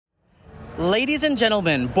Ladies and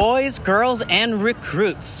gentlemen, boys, girls, and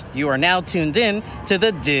recruits, you are now tuned in to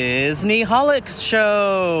the DISNEYHOLICS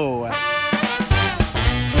show.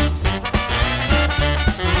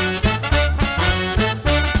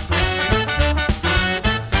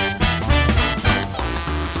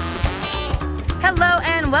 Hello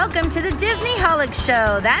and welcome to the DISNEYHOLICS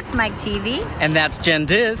show. That's Mike TV. And that's Jen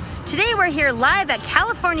Diz. Today we're here live at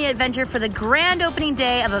California Adventure for the grand opening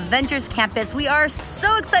day of Avengers Campus. We are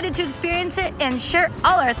so excited to experience it and share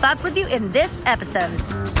all our thoughts with you in this episode.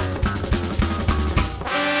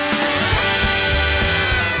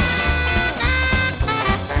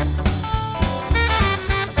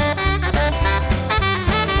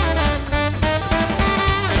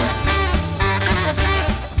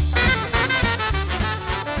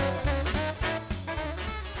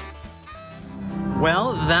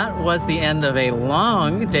 Well, that was the end of a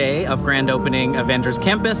long day of grand opening Avengers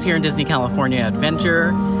Campus here in Disney California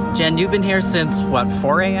Adventure. Jen, you've been here since,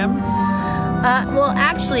 4 a.m.? Well,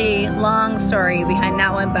 actually, long story behind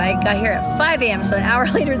that one, but I got here at 5 a.m., so an hour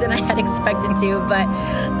later than I had expected to,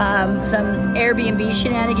 but some Airbnb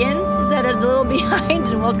shenanigans set us a little behind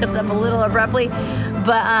and woke us up a little abruptly.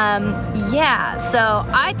 But, yeah, so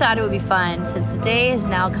I thought it would be fun since the day has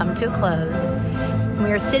now come to a close.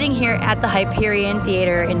 We are sitting here at the Hyperion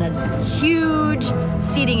Theater in a huge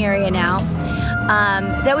seating area now,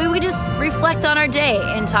 that we would just reflect on our day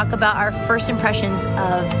and talk about our first impressions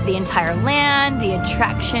of the entire land, the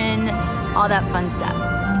attraction, all that fun stuff.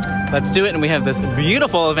 Let's do it. And we have this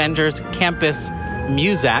beautiful Avengers Campus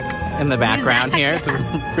music in the background here. It's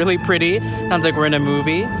really pretty. Sounds like we're in a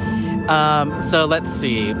movie. So let's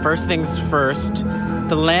see. First things first,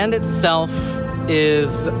 the land itself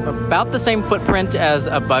is about the same footprint as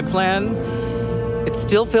a Bug's Land. It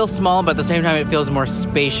still feels small, but at the same time it feels more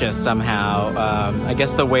spacious somehow. I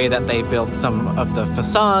guess the way that they built some of the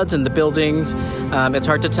facades and the buildings, it's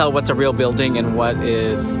hard to tell what's a real building and what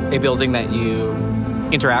is a building that you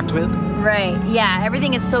interact with. Right, yeah,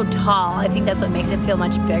 everything is so tall. I think that's what makes it feel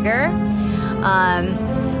much bigger.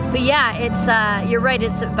 But yeah, it's you're right,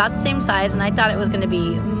 it's about the same size, and I thought it was going to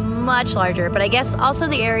be much larger, but I guess also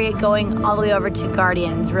the area going all the way over to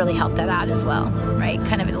Guardians really helped that out as well, right?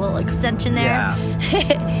 Kind of a little extension there.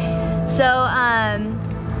 Yeah. So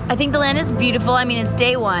I think the land is beautiful. I mean, it's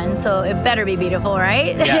day one, so it better be beautiful,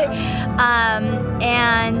 right? Yeah.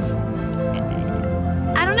 And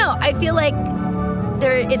I don't know, I feel like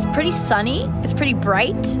it's pretty sunny, it's pretty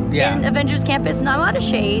bright in Avengers Campus. Not a lot of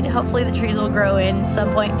shade. Hopefully the trees will grow in at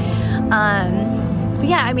some point. But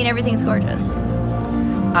yeah, I mean, everything's gorgeous.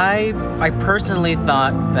 I personally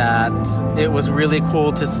thought that it was really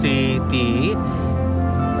cool to see the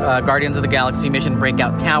Guardians of the Galaxy Mission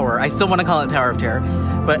Breakout Tower. I still want to call it Tower of Terror,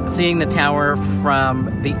 but seeing the tower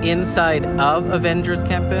from the inside of Avengers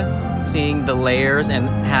Campus, seeing the layers and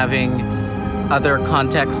having other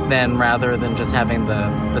context then rather than just having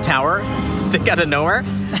the tower stick out of nowhere.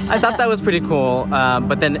 I thought that was pretty cool.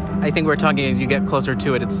 But then I think we're talking as you get closer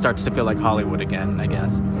to it, it starts to feel like Hollywood again, I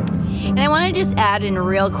guess. And I want to just add in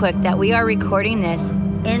real quick that we are recording this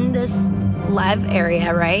in this live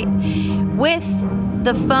area, right? With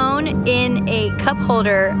the phone in a cup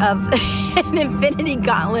holder of an Infinity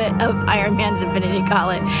Gauntlet of Iron Man's Infinity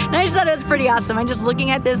Gauntlet. And I just thought it was pretty awesome. I'm just looking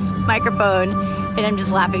at this microphone and I'm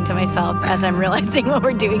just laughing to myself as I'm realizing what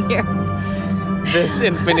we're doing here. This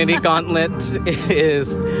Infinity Gauntlet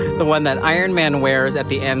is the one that Iron Man wears at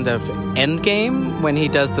the end of Endgame when he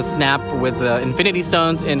does the snap with the Infinity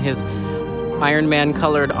Stones in his Iron Man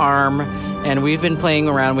colored arm. And we've been playing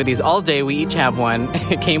around with these all day. We each have one.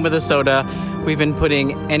 It came with a soda. We've been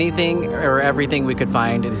putting anything or everything we could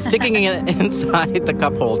find and sticking it inside the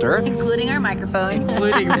cup holder. Including our microphone.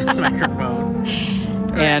 Including this microphone.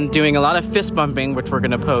 And doing a lot of fist bumping, which we're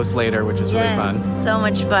going to post later, which is really fun. So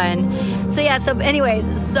much fun. So yeah, so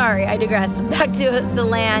anyways, sorry, I digress. Back to the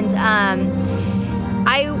land.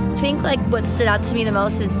 I think like what stood out to me the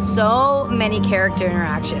most is so many character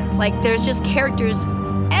interactions. Like there's just characters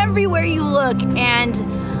everywhere you look, and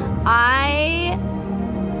I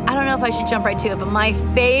don't know if I should jump right to it, but my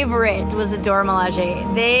favorite was the Dora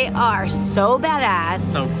Milaje. They are so badass.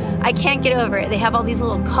 So cool. I can't get over it. They have all these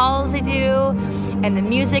little calls they do, and the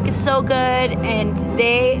music is so good, and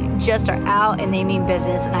they just are out and they mean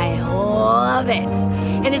business, and I love it.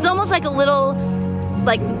 And it's almost like a little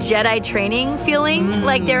like Jedi training feeling.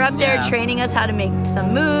 Like they're up there training us how to make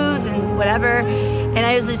some moves and whatever. And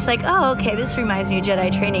I was just like, oh, okay, this reminds me of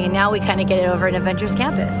Jedi training. And now we kind of get it over in Avengers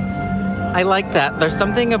Campus. I like that. There's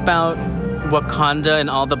something about Wakanda and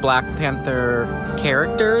all the Black Panther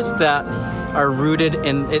characters that are rooted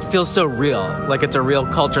in, it feels so real, like it's a real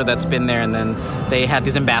culture that's been there, and then they had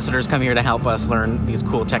these ambassadors come here to help us learn these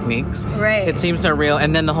cool techniques. Right. It seems so real.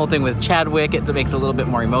 And then the whole thing with Chadwick, it makes it a little bit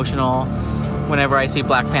more emotional whenever I see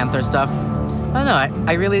Black Panther stuff. I don't know,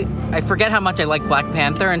 I forget how much I like Black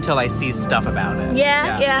Panther until I see stuff about it.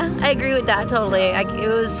 Yeah, I agree with that totally. It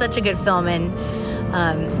was such a good film, and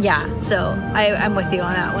so I'm with you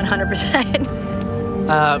on that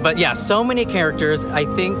 100%. But yeah, so many characters. I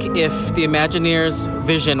think if the Imagineers'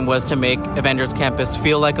 vision was to make Avengers Campus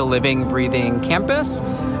feel like a living, breathing campus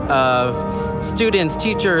of students,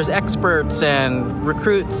 teachers, experts, and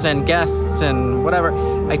recruits, and guests, and whatever,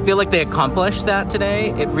 I feel like they accomplished that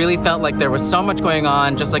today. It really felt like there was so much going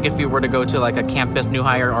on, just like if you were to go to like a campus new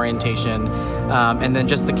hire orientation, and then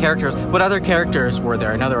just the characters. What other characters were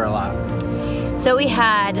there? I know there were a lot. So we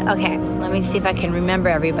had, okay, let me see if I can remember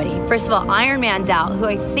everybody. First of all, Iron Man's out, who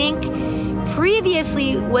I think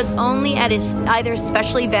previously was only at his either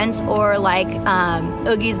special events or like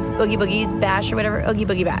Oogie Boogie's Bash or whatever, Oogie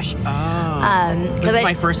Boogie Bash. Oh, this is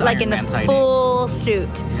my first Iron Man sighting. Like in the full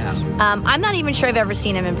suit. Yeah. I'm not even sure I've ever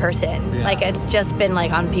seen him in person. Yeah. Like it's just been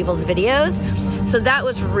like on people's videos. So that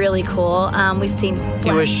was really cool. We've seen...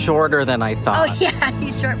 He was shorter than I thought. Oh yeah,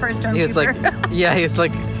 he's short for a stormtrooper. He was like, he's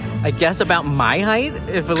like... I guess about my height,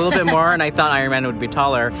 if a little bit more, and I thought Iron Man would be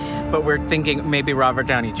taller, but we're thinking maybe Robert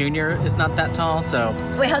Downey Jr. is not that tall, so...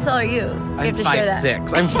 Wait, how tall are you? I'm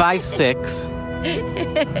 5'6". I'm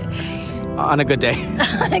 5'6". On a good day.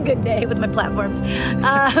 On a good day with my platforms.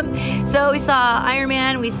 So we saw Iron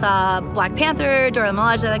Man, we saw Black Panther, Dora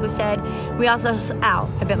Milaje, like we said. We also... Ow,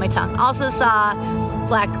 I bit my tongue. Also saw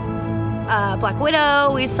Black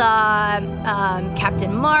Widow, we saw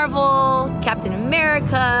Captain Marvel, Captain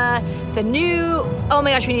America, the new... Oh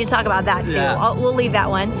my gosh, we need to talk about that too. Yeah. We'll leave that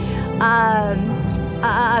one.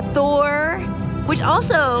 Thor, which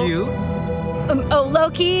also...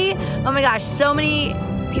 Loki. Oh my gosh, so many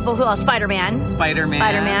people who...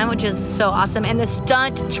 Spider-Man, which is so awesome. And the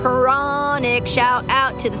Stunt-tronic. Shout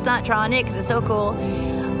out to the Stunt-tronic, because it's so cool.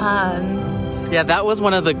 Yeah, that was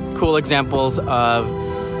one of the cool examples of...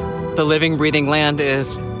 The living, breathing land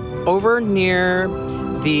is over near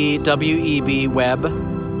the WEB Web,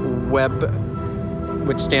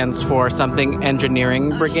 which stands for something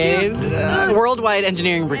Engineering Brigade, Worldwide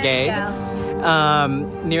Engineering Brigade. Yeah.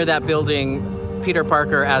 Near that building, Peter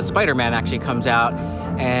Parker as Spider-Man actually comes out,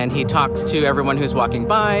 and he talks to everyone who's walking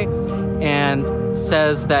by and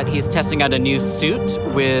says that he's testing out a new suit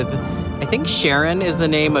with, I think Sharon is the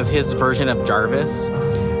name of his version of Jarvis,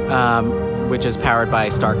 which is powered by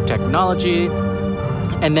Stark technology.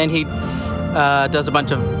 And then he does a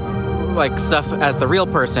bunch of like stuff as the real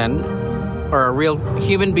person, or a real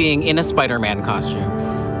human being in a Spider-Man costume.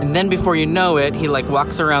 And then before you know it, he like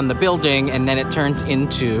walks around the building, and then it turns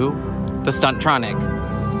into the Stunt-tronic.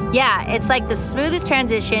 Yeah, it's like the smoothest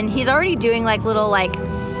transition. He's already doing like little like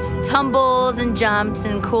tumbles and jumps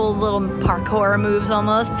and cool little parkour moves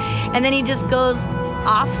almost. And then he just goes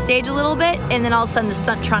off stage a little bit, and then all of a sudden the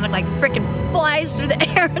Stunt-tronic like freaking flies through the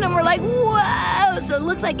air, and we're like, whoa! So it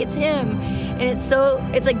looks like it's him, and it's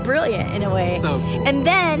like brilliant in a way. So cool. And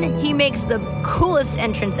then he makes the coolest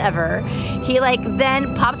entrance ever. He like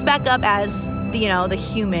then pops back up as the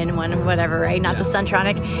human one or whatever, right? Not the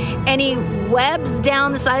Stunt-tronic. And he webs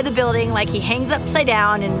down the side of the building, like he hangs upside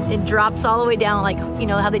down and it drops all the way down, like,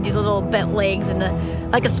 how they do the little bent legs and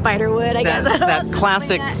like a spider would, I guess. That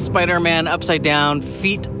classic Spider-Man upside down,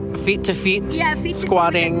 feet to feet,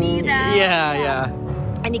 squatting. Knees out. Yeah.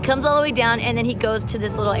 And he comes all the way down, and then he goes to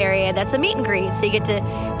this little area that's a meet and greet. So you get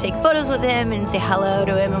to take photos with him and say hello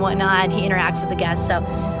to him and whatnot. And he interacts with the guests. So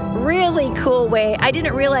really cool way. I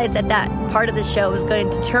didn't realize that part of the show was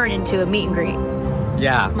going to turn into a meet and greet.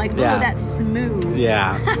 Yeah. I'm like, that's smooth.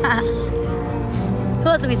 Yeah. Who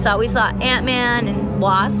else did we saw? We saw Ant-Man and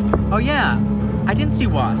Wasp. Oh, yeah. I didn't see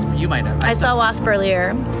Wasp. You might have. I saw Wasp earlier.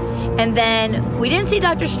 And then we didn't see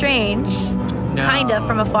Doctor Strange. No. Kind of,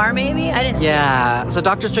 from afar, maybe? I didn't see him. So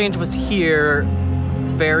Doctor Strange was here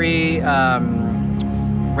very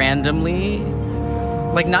randomly.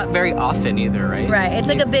 Like, not very often either, right? Right. It's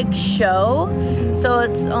like a big show. So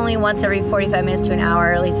it's only once every 45 minutes to an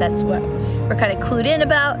hour. At least that's what we're kind of clued in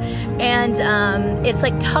about. And it's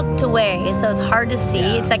like tucked away, so it's hard to see.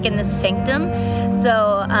 Yeah. It's like in the sanctum.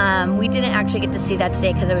 So we didn't actually get to see that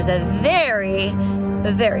today because there was a very,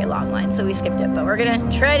 very long line. So we skipped it. But we're going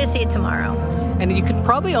to try to see it tomorrow. And you could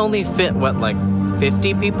probably only fit,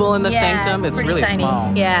 50 people in the sanctum? It's really tiny.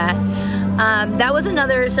 Small. Yeah. That was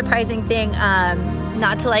another surprising thing.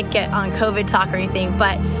 Not to like get on COVID talk or anything,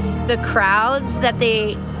 but the crowds that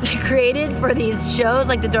they created for these shows,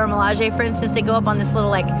 like the Dora Milaje, for instance, they go up on this little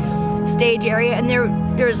like stage area, and there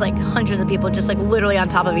was like hundreds of people just like literally on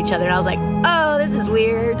top of each other, and I was like, oh, this is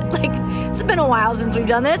weird. Like, it's been a while since we've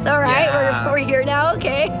done this. All right, we're here now.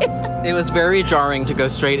 Okay. It was very jarring to go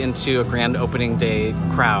straight into a grand opening day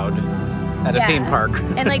crowd at a theme park.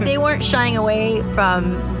 And like they weren't shying away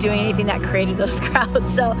from doing anything that created those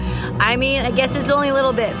crowds. So, I mean, I guess it's only a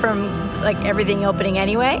little bit from like everything opening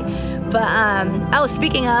anyway. But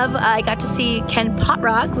speaking of, I got to see Ken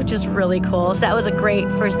Potrock, which is really cool. So that was a great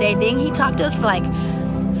first day thing. He talked to us for like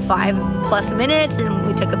 5+ minutes, and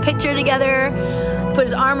we took a picture together. Put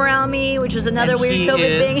his arm around me, which was another weird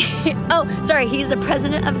COVID thing. Oh, sorry, he's the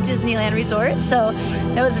president of Disneyland Resort, so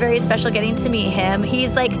that was very special getting to meet him.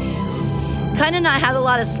 He's like kind of not had a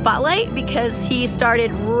lot of spotlight because he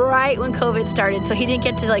started right when COVID started, so he didn't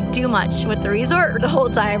get to like do much with the resort the whole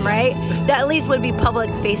time, right? That at least would be public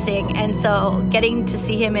facing, and so getting to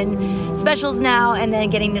see him in specials now and then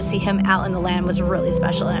getting to see him out in the land was really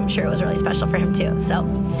special, and I'm sure it was really special for him too. So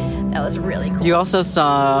that was really cool. You also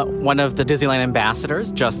saw one of the Disneyland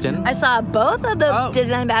ambassadors, Justin. I saw both of the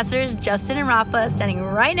Disneyland ambassadors, Justin and Rafa, standing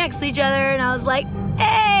right next to each other, and I was like,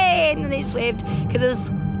 hey! And then they just waved because it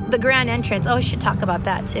was the grand entrance. Oh, I should talk about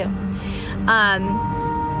that too.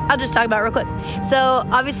 I'll just talk about it real quick. So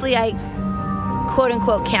obviously I quote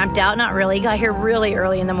unquote camped out. Not really. Got here really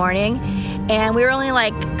early in the morning, and we were only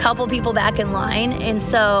like a couple people back in line, and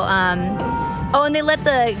so and they let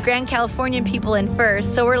the Grand Californian people in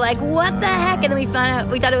first. So we're like, what the heck? And then we found out,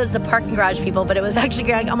 we thought it was the parking garage people, but it was actually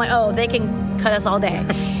Grand. I'm like, oh, they can cut us all day.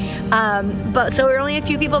 But so we were only a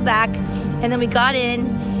few people back, and then we got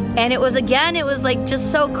in. And it was like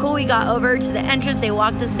just so cool. We got over to the entrance. They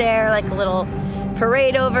walked us there, like a little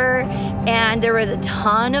parade over. And there was a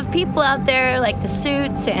ton of people out there, like the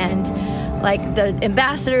suits and like the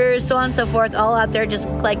ambassadors, so on and so forth, all out there just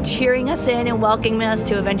like cheering us in and welcoming us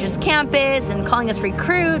to Avengers Campus and calling us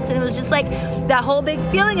recruits. And it was just like that whole big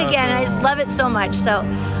feeling again. And I just love it so much. So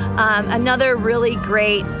another really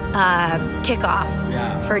great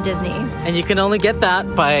kickoff for Disney. And you can only get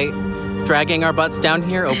that by dragging our butts down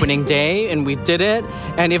here opening day, and we did it.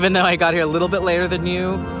 And even though I got here a little bit later than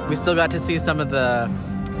you, we still got to see some of the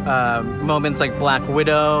moments like Black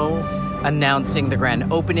Widow announcing the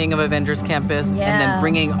grand opening of Avengers Campus, and then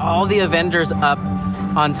bringing all the Avengers up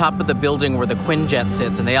on top of the building where the Quinjet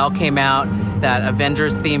sits, and they all came out. That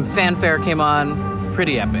Avengers themed fanfare came on.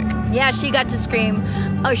 Pretty epic. Yeah, she got to scream.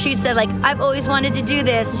 Oh, she said, like, I've always wanted to do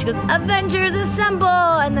this. And she goes, Avengers Assemble!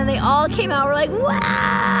 And then they all came out. We're like,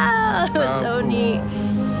 wow! It was so neat.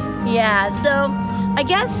 Yeah, so I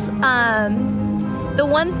guess the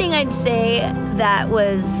one thing I'd say that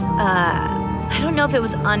was, I don't know if it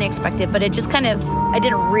was unexpected, but it just kind of, I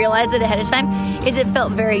didn't realize it ahead of time, is it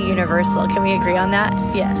felt very Universal. Can we agree on that?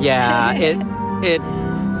 Yeah. Yeah, it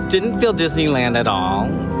didn't feel Disneyland at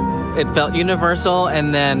all. It felt Universal,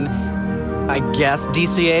 and then I guess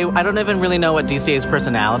DCA. I don't even really know what DCA's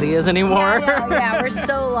personality is anymore. Yeah, we're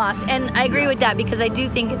so lost. And I agree with that because I do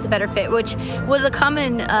think it's a better fit, which was a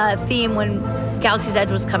common theme when Galaxy's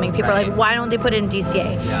Edge was coming. People are like, why don't they put it in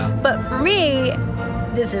DCA? Yeah. But for me,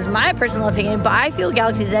 this is my personal opinion, but I feel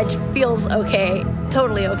Galaxy's Edge feels okay,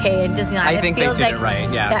 totally okay in Disneyland. I think they did it right,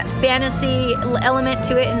 yeah. That fantasy element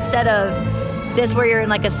to it instead of this where you're in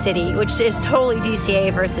like a city, which is totally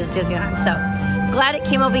DCA versus Disneyland. So glad it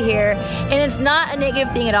came over here. And it's not a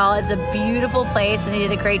negative thing at all. It's a beautiful place, and they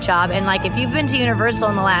did a great job. And like if you've been to Universal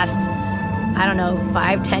in the last, I don't know,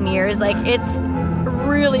 5-10 years, like it's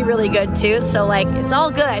really, really good too. So like it's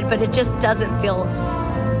all good, but it just doesn't feel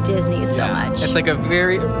Disney so much. It's like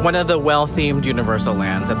one of the well-themed Universal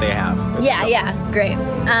lands that they have. Great.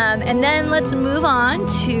 And then let's move on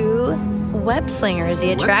to Web Slingers,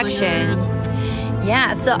 the attraction.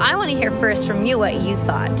 Yeah, so I want to hear first from you what you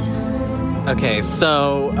thought. Okay,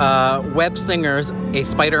 so Web Slingers, a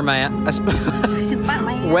Spider-Man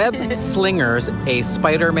Web Slingers, a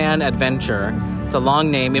Spider-Man adventure. It's a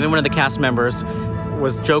long name. Even one of the cast members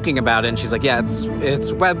was joking about it, and she's like, yeah,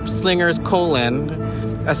 it's Web Slingers,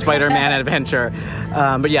 a Spider-Man adventure.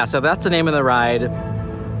 But yeah, so that's the name of the ride,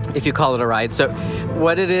 if you call it a ride. So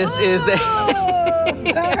what it is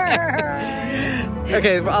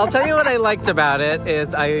Okay, I'll tell you what I liked about it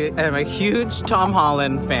is I am a huge Tom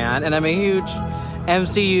Holland fan, and I'm a huge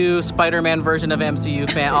MCU, Spider-Man version of MCU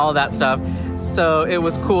fan, all that stuff. So it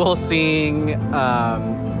was cool seeing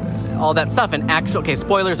all that stuff. And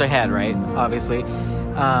spoilers ahead, right? Obviously.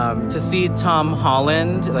 To see Tom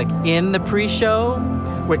Holland like in the pre-show,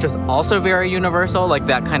 which was also very Universal, like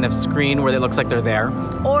that kind of screen where it looks like they're there.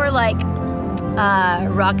 Or like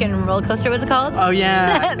Rock and Roller Coaster, was it called? Oh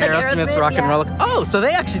yeah, Aerosmith's Rock and Roller. Oh, so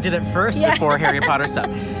they actually did it first before Harry Potter stuff.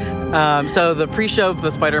 So the pre-show of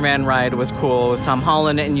the Spider-Man ride was cool. It was Tom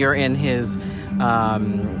Holland, and you're in his...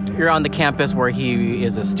 you're on the campus where he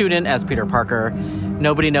is a student as Peter Parker.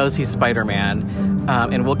 Nobody knows he's Spider-Man.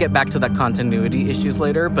 And we'll get back to the continuity issues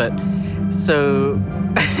later. But so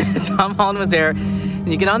Tom Holland was there,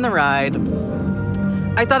 and you get on the ride.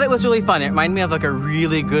 I thought it was really fun. It reminded me of like a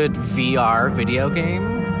really good VR video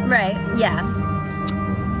game. Right, yeah.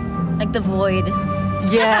 Like The Void.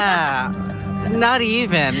 Yeah. Not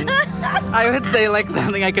even. I would say like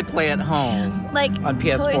something I could play at home. Like on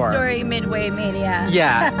PS4. Toy Story Midway Mania.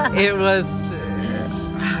 Yeah, it was.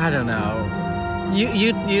 I don't know.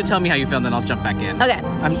 You tell me how you feel, and then I'll jump back in. Okay.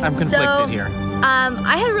 I'm conflicted here.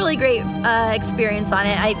 I had a really great experience on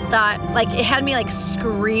it. I thought like it had me like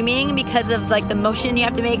screaming because of like the motion you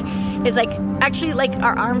have to make. Is like actually like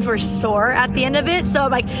our arms were sore at the end of it, so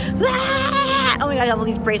I'm like, ah! Oh my god, I have all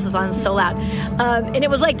these bracelets on, it's so loud. And it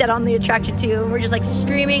was like that on the attraction too. We're just like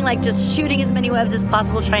screaming, like just shooting as many webs as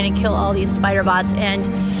possible, trying to kill all these spider bots. And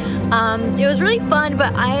it was really fun.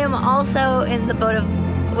 But I am also in the boat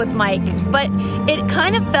with Mike. But it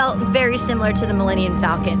kind of felt very similar to the Millennium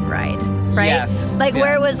Falcon ride, right? Yes. Like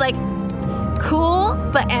where it was like cool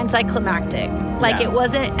but anticlimactic. Like it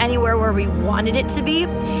wasn't anywhere where we wanted it to be.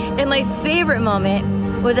 And my favorite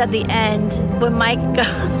moment was at the end when Mike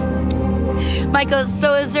goes,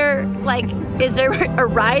 so is there a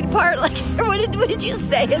ride part? Like, what did you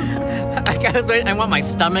say? I want my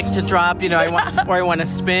stomach to drop, I want to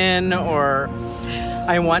spin, or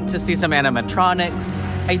I want to see some animatronics.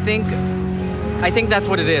 I think that's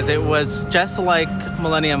what it is. It was just like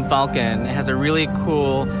Millennium Falcon. It has a really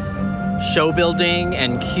cool show building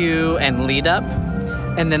and cue and lead up,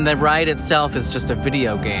 and then the ride itself is just a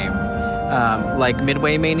video game, like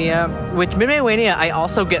Midway Mania. Which Midway Mania, I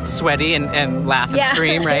also get sweaty and laugh and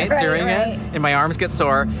scream right during it, and my arms get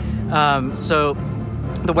sore. So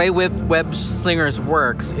the way Web Slingers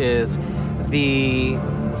works is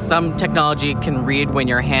some technology can read when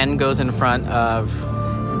your hand goes in front of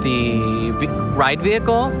the ride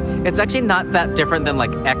vehicle. It's actually not that different than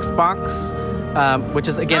like Xbox. Which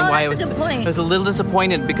is, again, why I was a little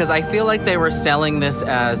disappointed, because I feel like they were selling this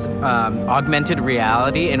as augmented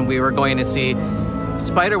reality, and we were going to see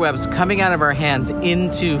spiderwebs coming out of our hands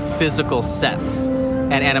into physical sets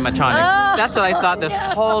and animatronics. That's what I thought this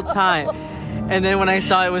whole time. And then when I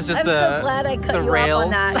saw it was just I'm so glad I cut you rails. off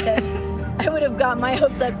on that, 'cause I would have got my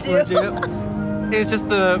hopes up too. Would you? It was just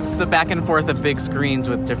the back and forth of big screens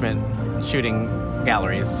with different shooting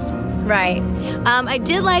galleries. Right. I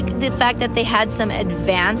did like the fact that they had some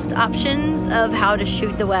advanced options of how to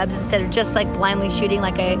shoot the webs instead of just like blindly shooting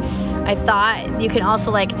like I thought. You can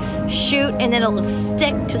also like shoot and then it'll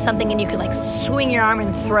stick to something and you could like swing your arm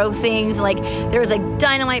and throw things. Like there was like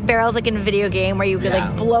dynamite barrels like in a video game where you could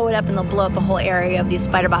like blow it up and they'll blow up a whole area of these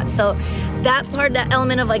spider bots. So that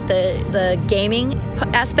element of like the gaming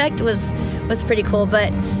aspect was pretty cool.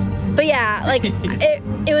 But yeah, like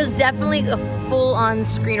it was definitely a full-on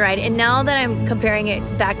screen ride. And now that I'm comparing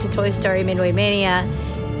it back to Toy Story Midway Mania,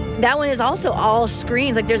 that one is also all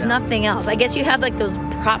screens. Like there's nothing else. I guess you have like those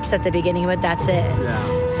props at the beginning, but that's it.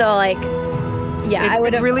 Yeah. So like, I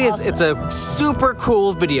would have. It really is. It's a super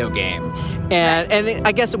cool video game, and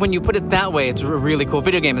I guess when you put it that way, it's a really cool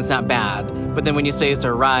video game. It's not bad. But then when you say it's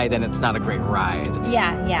a ride, then it's not a great ride.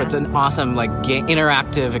 Yeah. But it's an awesome like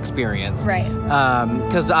interactive experience. Right.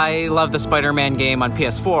 Because I love the Spider-Man game on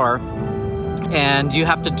PS4, and you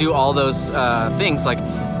have to do all those things like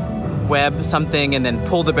web something and then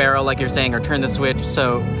pull the barrel like you're saying, or turn the switch.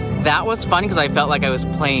 So that was fun because I felt like I was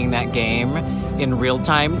playing that game in real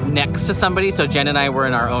time next to somebody. So Jen and I were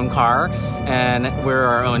in our own car, and we're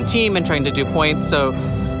our own team and trying to do points. So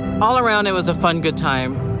all around, it was a fun, good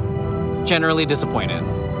time. Generally disappointed.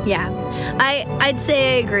 Yeah, I'd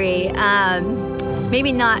say I agree.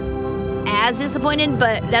 Maybe not as disappointed,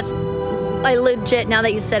 but I legit, now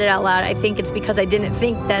that you said it out loud, I think it's because I didn't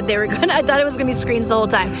think that they were I thought it was going to be screens the whole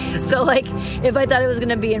time. So like, if I thought it was going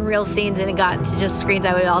to be in real scenes and it got to just screens,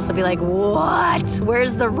 I would also be like, what?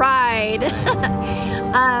 Where's the ride?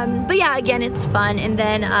 But yeah, again, it's fun. And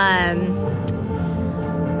then, I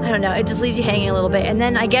don't know, it just leaves you hanging a little bit. And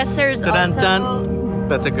then I guess there's also...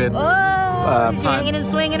 That's a good hanging and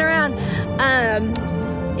swinging around.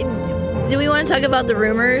 Do we want to talk about the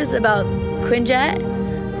rumors about Quinjet?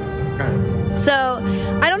 Go ahead. So,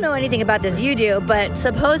 I don't know anything about this, you do, but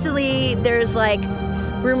supposedly there's like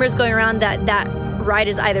rumors going around that ride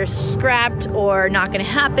is either scrapped or not going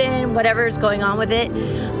to happen, whatever is going on with it.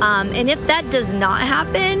 And if that does not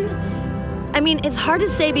happen, I mean, it's hard to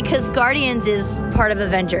say because Guardians is part of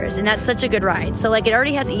Avengers, and that's such a good ride. So, like, it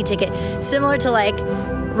already has an e-ticket, similar to, like,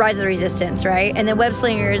 Rise of the Resistance, right? And then Web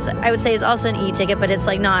Slingers, I would say, is also an E ticket, but it's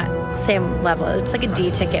like not same level. It's like a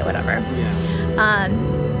D ticket, whatever.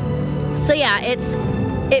 So yeah,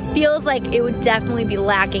 it feels like it would definitely be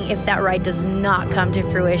lacking if that ride does not come to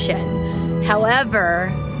fruition.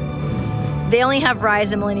 However, they only have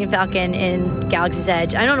Rise and Millennium Falcon in Galaxy's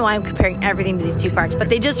Edge. I don't know why I'm comparing everything to these two parks, but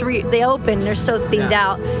they just they open. They're so themed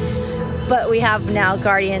out. But we have now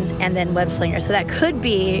Guardians and then Web Slingers, so that could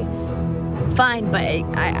be fine. But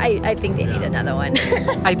I think they need another one.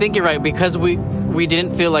 I think you're right, because we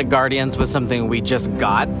didn't feel like Guardians was something we just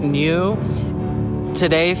got new.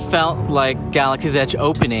 Today felt like Galaxy's Edge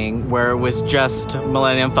opening, where it was just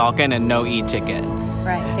Millennium Falcon and no E-ticket.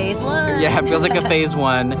 Right, phase 1. Yeah, it feels like a phase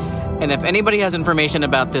 1. And if anybody has information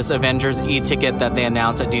about this Avengers E-ticket that they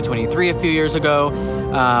announced at D23 a few years ago,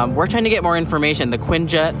 we're trying to get more information. The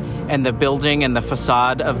Quinjet and the building and the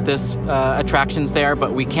facade of this attraction's there,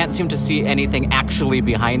 but we can't seem to see anything actually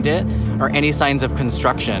behind it or any signs of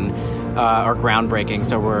construction or groundbreaking.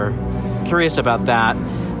 So we're curious about that.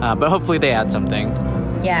 But hopefully they add something.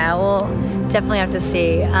 Yeah, we'll definitely have to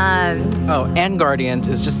see. And Guardians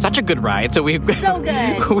is just such a good ride. So so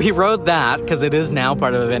good. We rode that because it is now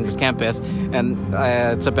part of Avengers Campus, and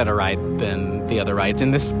it's a better ride than the other rides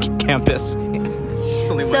in this campus.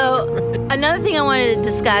 So another thing I wanted to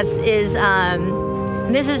discuss is,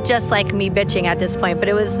 and this is just like me bitching at this point, but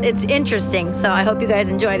it's interesting. So I hope you guys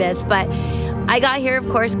enjoy this. But I got here, of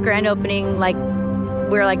course, grand opening, like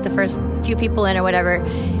we were like the first few people in or whatever.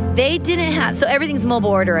 They didn't have, so everything's mobile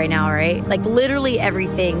order right now, right? Like literally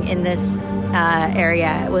everything in this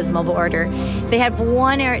area was mobile order. They have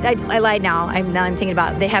one area, I lied now I'm thinking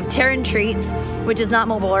about it. They have Terran Treats, which is not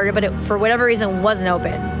mobile order, but it, for whatever reason, wasn't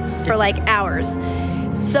open for like hours.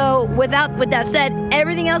 So with that said,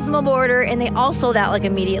 everything else is mobile order, and they all sold out like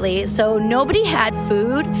immediately. So nobody had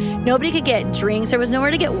food, nobody could get drinks, there was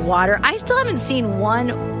nowhere to get water. I still haven't seen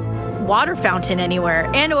one water fountain anywhere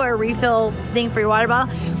and or a refill thing for your water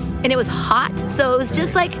bottle, and it was hot, so it was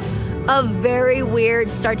just like a very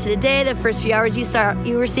weird start to the day. The first few hours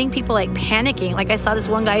you were seeing people like panicking. Like I saw this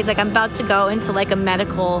one guy, he's like, I'm about to go into like a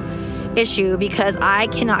medical issue because I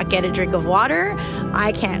cannot get a drink of water,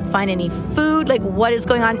 I can't find any food, like what is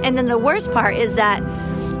going on? And then the worst part is that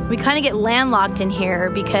we kind of get landlocked in here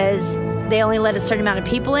because they only let a certain amount of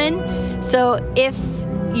people in, so if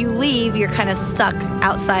you leave, you're kind of stuck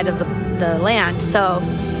outside of the land. So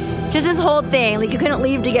just this whole thing, like you couldn't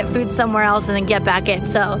leave to get food somewhere else and then get back in.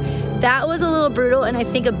 So that was a little brutal, and I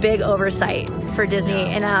think a big oversight for Disney.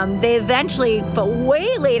 And they eventually, but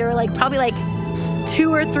way later, like probably like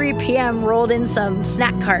 2 or 3 p.m. rolled in some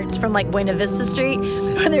snack carts from like Buena Vista Street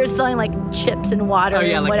where they were selling like chips and water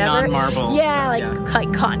and like whatever. non-marble. Yeah,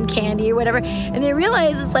 like cotton candy or whatever. And they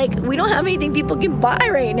realized it's like, we don't have anything people can buy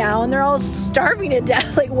right now, and they're all starving to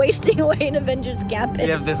death, like wasting away in Avengers Campus.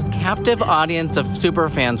 You have this captive audience of super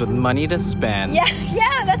fans with money to spend. Yeah,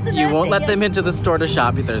 that's another You won't thing. let them into the store to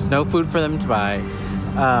shop if there's no food for them to buy.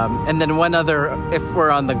 And then one other, if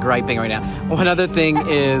we're on the griping right now, one other thing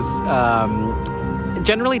is...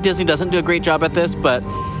 generally, Disney doesn't do a great job at this, but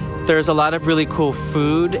there's a lot of really cool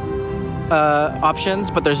food options,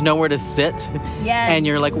 but there's nowhere to sit. Yes. And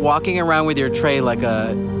you're like walking around with your tray like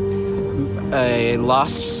a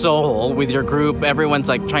lost soul with your group. Everyone's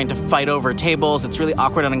like trying to fight over tables. It's really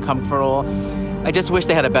awkward and uncomfortable. I just wish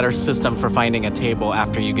they had a better system for finding a table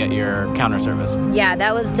after you get your counter service. Yeah,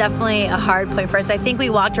 that was definitely a hard point for us. I think we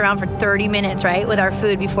walked around for 30 minutes, right, with our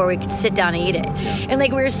food before we could sit down and eat it. And like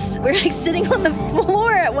we were like sitting on the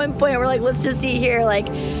floor at one point. We're like, let's just eat here, like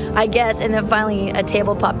I guess. And then finally a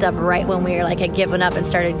table popped up right when we were like had given up and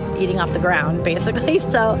started eating off the ground, basically.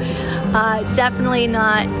 So definitely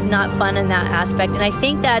not fun in that aspect. And I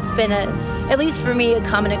think that's been at least for me, a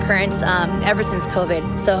common occurrence ever since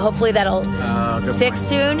COVID. So hopefully that'll fix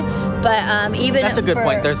soon. But even that's a good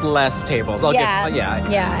point. There's less tables.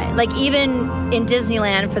 Yeah. Like even in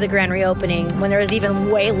Disneyland for the grand reopening, when there was even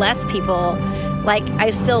way less people, like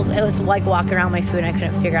it was like walking around my food and I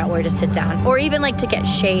couldn't figure out where to sit down, or even like to get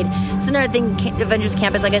shade. It's another thing. Avengers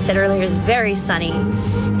Campus, like I said earlier, is very sunny,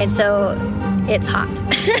 and so it's hot.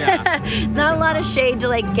 Yeah. Not a lot of shade to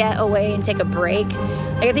like get away and take a break.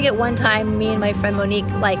 Like I think at one time, me and my friend Monique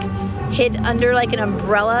like hid under like an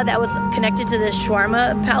umbrella that was connected to the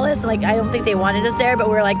shawarma palace. And, like I don't think they wanted us there, but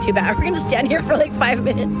we were like, too bad, we're gonna stand here for like 5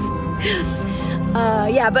 minutes.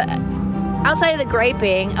 But outside of the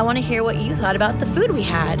griping, I want to hear what you thought about the food we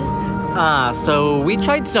had. So we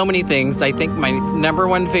tried so many things. I think my number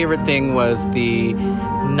one favorite thing was the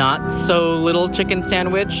not so little chicken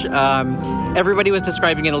sandwich. Everybody was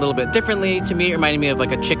describing it a little bit differently. To me, it reminded me of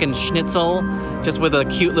like a chicken schnitzel, just with a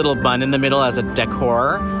cute little bun in the middle as a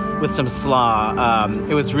decor with some slaw.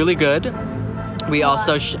 It was really good. We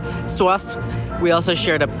also sauce. We also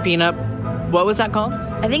shared a peanut. What was that called?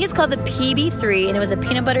 I think it's called the PB3, and it was a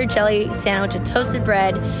peanut butter jelly sandwich with toasted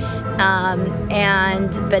bread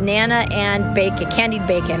and banana and bacon, candied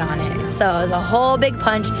bacon on it. So it was a whole big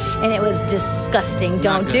punch, and it was disgusting.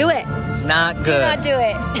 Don't do it. Not good. Do not do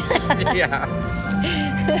it. Yeah.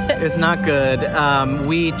 It's not good.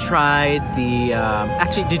 We tried the...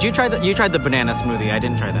 actually, did you try the... You tried the banana smoothie. I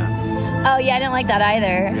didn't try that. Oh, yeah, I didn't like that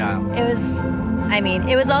either. Yeah.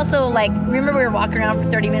 It was also like, remember we were walking around for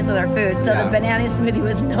 30 minutes with our food, so the banana smoothie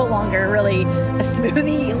was no longer really a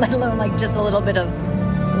smoothie, let alone like just a little bit of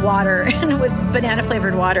water with banana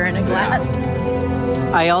flavored water in a glass.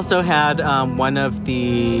 Yeah. I also had one of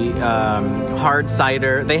the hard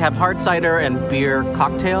cider. They have hard cider and beer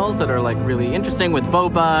cocktails that are like really interesting with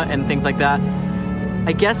boba and things like that.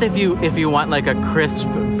 I guess if you want like a crisp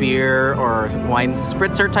beer or wine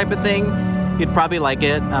spritzer type of thing, you'd probably like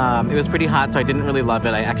it. It was pretty hot, so I didn't really love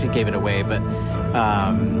it. I actually gave it away, but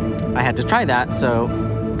I had to try that. So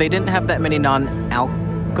they didn't have that many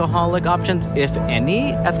non-alcoholic options, if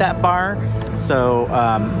any, at that bar. So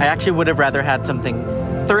I actually would have rather had something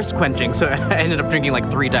thirst-quenching, so I ended up drinking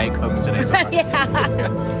like 3 Diet Cokes today. So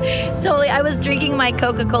Yeah, totally. I was drinking my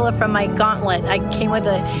Coca-Cola from my gauntlet. I came with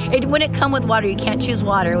it wouldn't come with water. You can't choose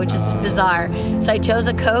water, which is bizarre. So I chose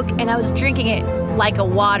a Coke, and I was drinking it like a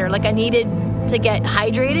water, like I needed to get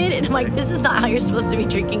hydrated, and I'm like, this is not how you're supposed to be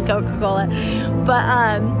drinking Coca-Cola.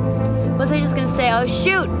 But what was I just gonna say?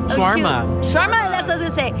 Shawarma, that's what I was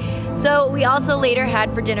gonna say. So we also later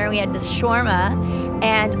had for dinner, we had this shawarma,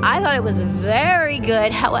 and I thought it was very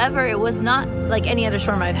good. However, it was not like any other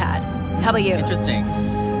shawarma I've had. How about you? Interesting.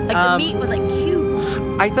 Like the meat was like huge.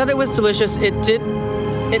 I thought it was delicious.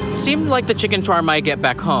 It seemed like the chicken shawarma I get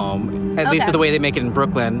back home, at least for the way they make it in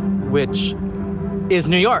Brooklyn, which is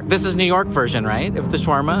New York. This is New York version, right? Of the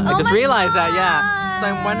shawarma. I just realized that, yeah. So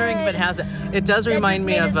I'm wondering if it has it. It does remind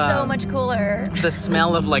me of it so much cooler. The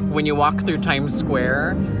smell of like when you walk through Times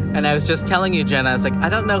Square. And I was just telling you, Jenna, I was like, I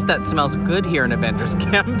don't know if that smells good here in Avengers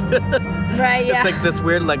Campus. Right, yeah. It's like this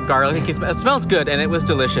weird like garlicky smell. It smells good, and it was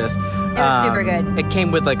delicious. It was super good. It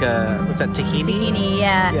came with like was that tahini? Tahini,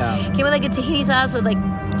 yeah. It came with like a tahini sauce with like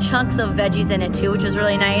chunks of veggies in it too, which was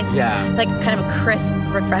really nice. Yeah. Like kind of a crisp,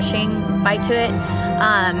 refreshing bite to it.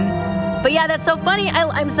 But yeah, that's so funny.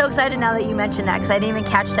 I'm so excited now that you mentioned that, because I didn't even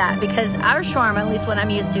catch that. Because our shawarma, at least what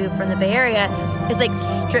I'm used to from the Bay Area, is like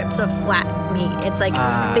strips of flat meat. It's like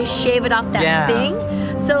they shave it off that thing.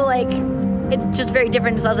 So like it's just very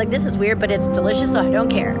different. So I was like, this is weird, but it's delicious, so I don't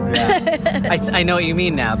care. Yeah. I know what you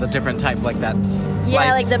mean now. The different type, like that.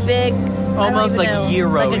 Yeah, like the big, almost like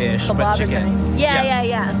gyro-ish, like but chicken.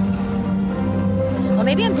 Yeah. Well,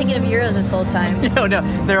 maybe I'm thinking of gyros this whole time. No.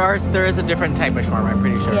 There is a different type of shawarma, I'm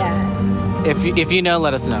pretty sure. Yeah. If you know,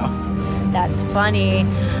 let us know. That's funny.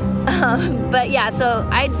 But yeah, so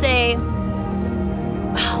I'd say,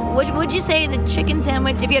 would you say the chicken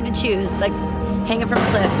sandwich, if you had to choose, like hanging from a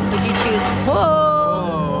cliff, would you choose,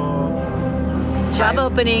 job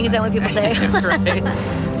opening, is that what people say? Right.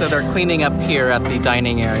 So they're cleaning up here at the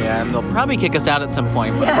dining area, and they'll probably kick us out at some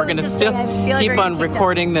point, but we're going to still keep on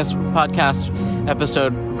recording this podcast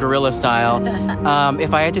episode guerrilla style.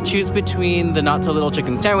 If I had to choose between the not so little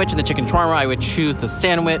chicken sandwich and the chicken shawarma, I would choose the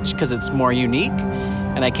sandwich because it's more unique,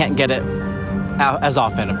 and I can't get it out as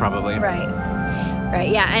often, probably. Right,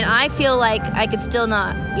 yeah. And I feel like I could still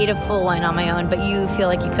not eat a full one on my own, but you feel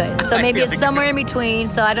like you could. So maybe it's somewhere in between.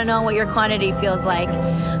 So I don't know what your quantity feels like.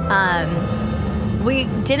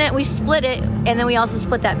 We split it, and then we also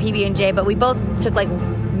split that PB&J, but we both took like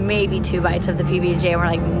maybe 2 bites of the PB&J, and we're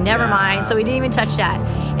like, never mind. So we didn't even touch that.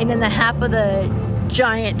 And then the half of the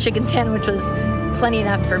giant chicken sandwich was plenty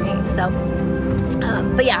enough for me. So,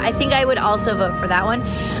 but yeah, I think I would also vote for that one.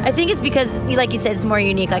 I think it's because, like you said, it's more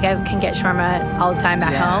unique. Like I can get shawarma all the time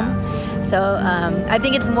back home. So I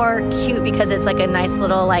think it's more cute because it's like a nice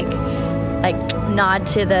little like nod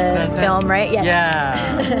to the film, right?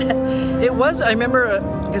 Yeah. It was. I remember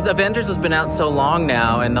because Avengers has been out so long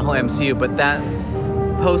now, and the whole MCU, but that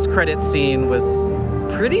post-credit scene was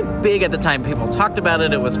pretty big at the time. People talked about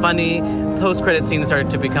it. It was funny. Post-credit scene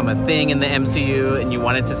started to become a thing in the MCU, and you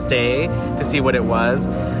wanted to stay to see what it was.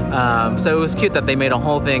 So it was cute that they made a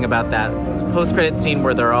whole thing about that post-credit scene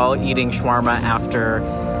where they're all eating shawarma after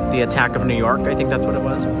the attack of New York. I think that's what it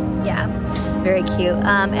was. Yeah, very cute.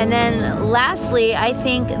 And then lastly, I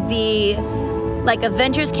think the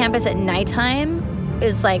Avengers Campus at nighttime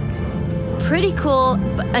is like pretty cool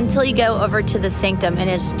until you go over to the Sanctum, and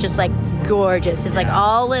it's just like gorgeous. It's like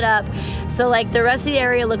all lit up. So like the rest of the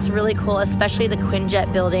area looks really cool, especially the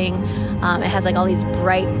Quinjet building. It has like all these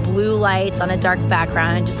bright blue lights on a dark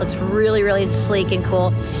background. It just looks really, really sleek and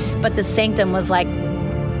cool. But the Sanctum was like,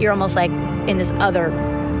 you're almost like in this other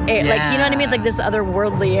like, you know what I mean? It's like this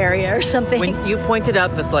otherworldly area or something. When you pointed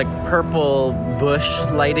out this like purple bush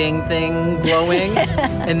lighting thing glowing,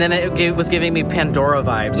 and then it was giving me Pandora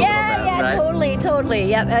vibes. Yeah, right? totally.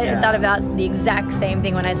 Yep, I thought about the exact same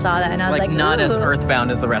thing when I saw that, and I was like, not ooh. as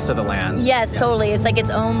earthbound as the rest of the land. Yes, totally. It's like its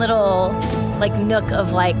own little like nook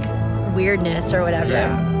of like weirdness or whatever.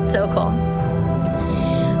 Yeah. So cool.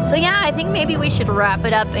 So yeah, I think maybe we should wrap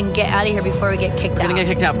it up and get out of here before we get kicked out. We're gonna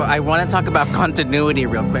get kicked out, but I want to talk about continuity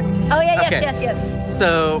real quick. Oh yeah, yes.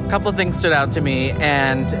 So a couple of things stood out to me,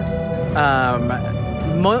 and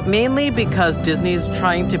mainly because Disney's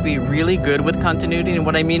trying to be really good with continuity, and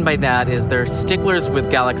what I mean by that is they're sticklers with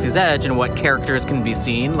Galaxy's Edge and what characters can be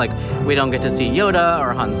seen. Like, we don't get to see Yoda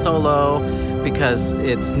or Han Solo because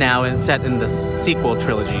it's now set in the sequel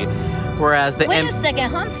trilogy. Whereas the Wait a second,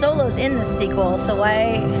 Han Solo's in the sequel, so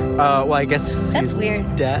why? Well, I guess that's he's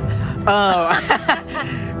weird. Dead. Oh,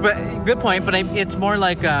 but good point. But it's more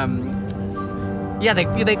like, they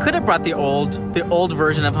could have brought the old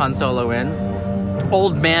version of Han Solo in,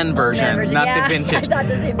 old man version, not the vintage. I thought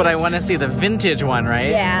the same but I want to see the vintage one,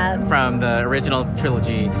 right? Yeah, from the original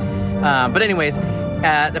trilogy. But anyways,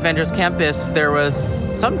 at Avengers Campus, there was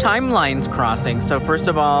some timelines crossing. So first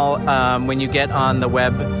of all, when you get on the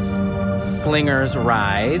web Slingers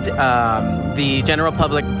ride, the general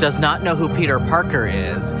public does not know who Peter Parker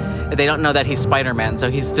is. They don't know that he's Spider-Man,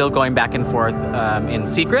 so he's still going back and forth in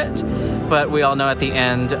secret. But we all know at the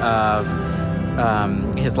end of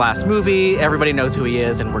his last movie, everybody knows who he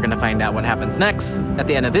is, and we're going to find out what happens next at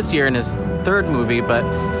the end of this year in his third movie. But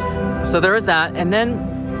so there was that, and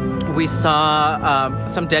then we saw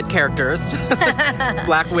some dead characters.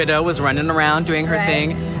 Black Widow was running around doing her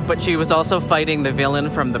thing. But she was also fighting the villain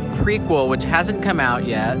from the prequel, which hasn't come out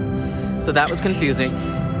yet. So that was confusing.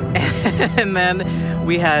 And then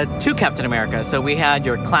we had two Captain America. So we had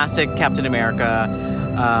your classic Captain America,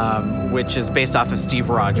 which is based off of Steve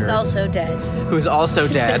Rogers. Who's also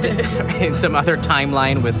dead in some other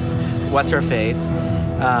timeline with what's-her-face?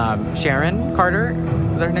 Sharon Carter?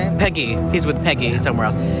 Is her name? Peggy. He's with Peggy somewhere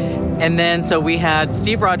else. And then, so we had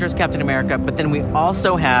Steve Rogers, Captain America, but then we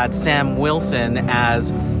also had Sam Wilson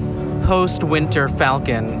as post-Winter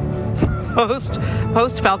Falcon,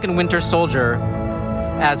 post-Falcon Winter Soldier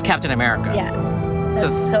as Captain America. Yeah,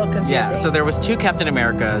 that's so confusing. Yeah, so there was two Captain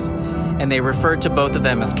Americas, and they referred to both of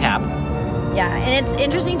them as Cap. Yeah, and it's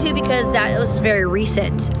interesting, too, because that was very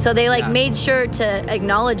recent. So they, made sure to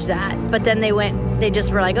acknowledge that, but then they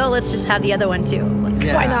just were like, oh, let's just have the other one, too.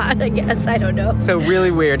 Why not, I guess? I don't know. So really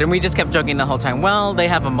weird. And we just kept joking the whole time, well, they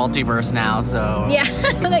have a multiverse now, so... Yeah,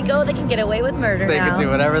 they can get away with murder They can do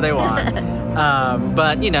whatever they want.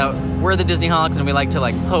 But, we're the Disneyholics, and we like to,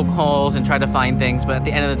 poke holes and try to find things. But at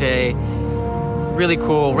the end of the day, really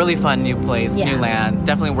cool, really fun new place, new land.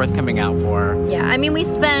 Definitely worth coming out for. Yeah, I mean, we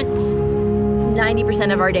spent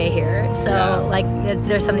 90% of our day here. So,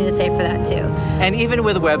 there's something to say for that, too. And even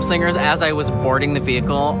with Web Slingers, as I was boarding the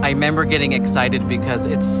vehicle, I remember getting excited because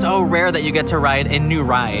it's so rare that you get to ride a new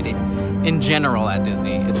ride in general at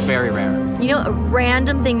Disney. It's very rare. A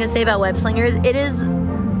random thing to say about Web Slingers, it is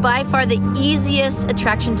by far the easiest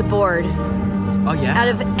attraction to board. Oh, yeah? Out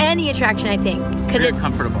of any attraction, I think. Because it's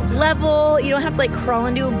comfortable, too. Level. You don't have to, crawl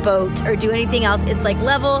into a boat or do anything else. It's,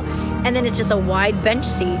 level. And then it's just a wide bench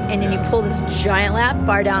seat, and then you pull this giant lap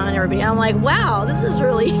bar down on everybody. And I'm like, wow, this is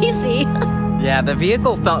really easy. Yeah, the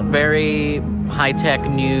vehicle felt very high-tech,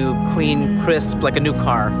 new, clean, crisp, like a new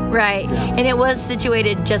car. Right. Yeah. And it was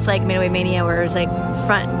situated just like Midway Mania, where it was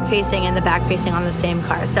front-facing and the back-facing on the same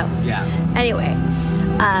car. So, anyway.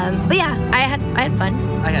 But yeah, I had fun.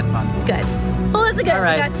 I had fun. Good. Well, that's good.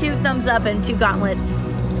 Right. We got 2 thumbs up and 2 gauntlets.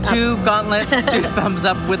 2 gauntlets, 2 thumbs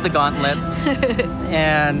up with the gauntlets.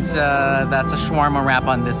 And that's a shawarma wrap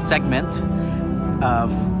on this segment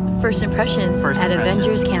of First Impressions at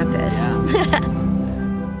Avengers Campus. Yeah.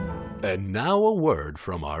 And now a word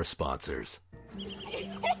from our sponsors.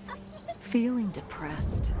 Feeling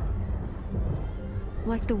depressed?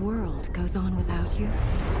 Like the world goes on without you?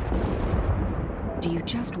 Do you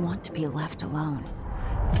just want to be left alone?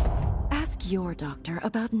 Ask your doctor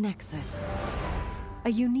about Nexus. A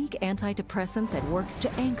unique antidepressant that works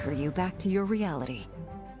to anchor you back to your reality.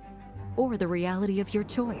 or the reality of your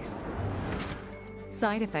choice.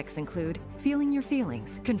 Side effects include feeling your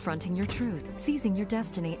feelings, confronting your truth, seizing your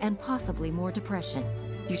destiny, and possibly more depression.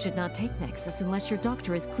 You should not take Nexus unless your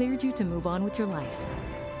doctor has cleared you to move on with your life.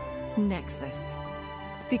 Nexus.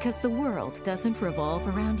 Because the world doesn't revolve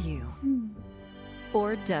around you.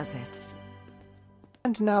 Or does it?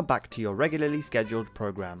 And now back to your regularly scheduled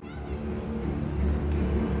program.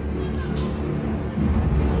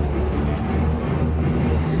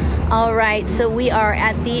 All right, so we are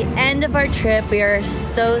at the end of our trip. We are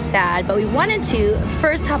so sad, but we wanted to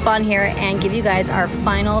first hop on here and give you guys our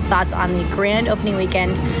final thoughts on the grand opening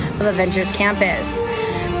weekend of Avengers Campus.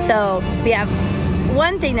 So we have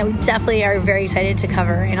one thing that we definitely are very excited to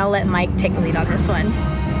cover, and I'll let Mike take the lead on this one.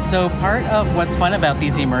 So part of what's fun about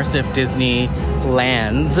these immersive Disney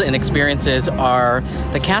lands and experiences are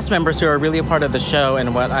the cast members who are really a part of the show.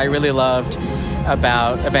 And what I really loved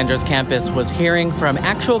about Avengers Campus was hearing from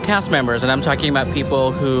actual cast members, and I'm talking about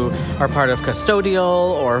people who are part of custodial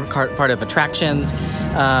or part of attractions,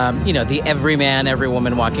 the everyman, every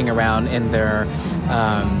woman walking around in their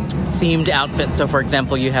themed outfits. So for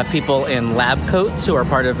example, you have people in lab coats who are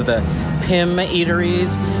part of the PIM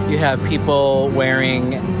eateries. You have people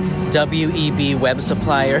wearing WEB web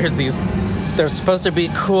suppliers. They're supposed to be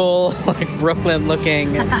cool, like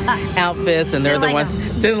Brooklyn-looking outfits, and they're the ones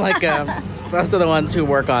those are the ones who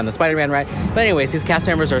work on the Spider-Man ride. But anyways, these cast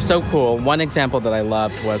members are so cool. One example that I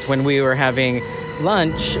loved was when we were having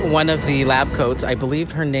lunch, one of the lab coats, I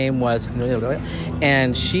believe her name was,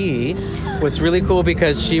 and she was really cool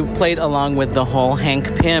because she played along with the whole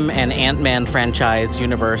Hank Pym and Ant-Man franchise,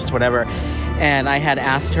 universe, whatever. And I had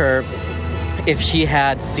asked her if she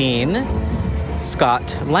had seen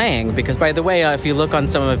Scott Lang, because by the way, if you look on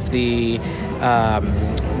some of the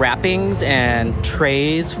wrappings and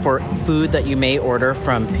trays for food that you may order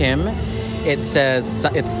from Pym, it says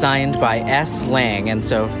it's signed by S. Lang. And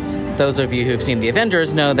so those of you who've seen The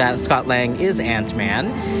Avengers know that Scott Lang is Ant-Man.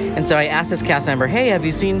 And so I asked this cast member, hey, have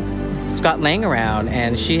you seen Scott Lang around?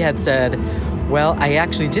 And she had said, well, I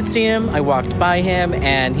actually did see him. I walked by him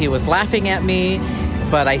and he was laughing at me,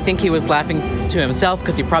 but I think he was laughing to himself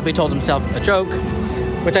because he probably told himself a joke,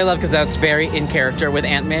 which I love because that's very in character with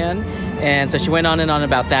Ant-Man. And so she went on and on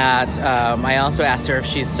about that. I also asked her if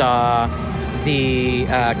she saw the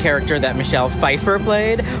character that Michelle Pfeiffer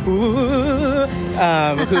played, who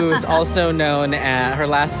is also known as,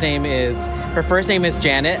 her first name is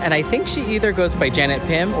Janet, and I think she either goes by Janet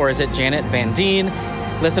Pym or is it Janet Van Deen?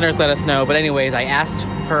 Listeners, let us know. But anyways, I asked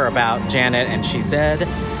her about Janet, and she said,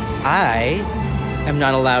 I am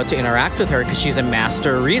not allowed to interact with her because she's a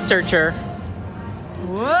master researcher.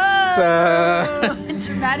 Whoa! So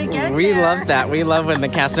dramatic end we there. love that. We love when the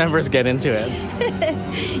cast members get into it.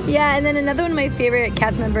 Yeah, and then another one of my favorite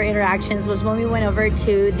cast member interactions was when we went over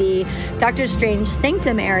to the Doctor Strange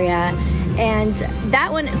Sanctum area. And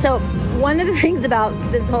that one, so one of the things about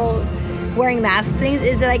this whole wearing masks things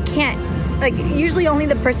is that I can't, usually only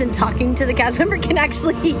the person talking to the cast member can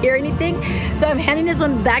actually hear anything. So I'm handing this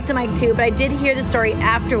one back to Mike too, but I did hear the story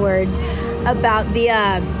afterwards about the,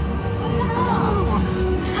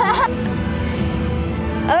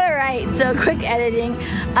 all right, so quick editing.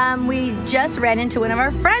 We just ran into one of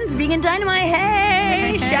our friends, Vegan Dynamite.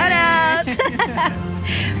 Hey, shout out.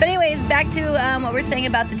 But anyways, back to what we're saying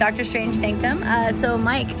about the Doctor Strange Sanctum. So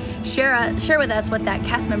Mike, share with us what that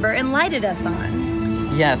cast member enlightened us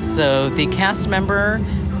on. Yes, so the cast member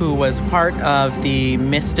who was part of the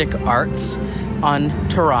Mystic Arts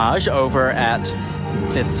entourage over at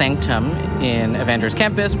the Sanctum in Avengers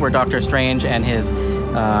Campus, where Doctor Strange and his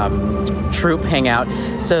troupe hang out.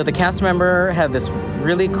 So the cast member had this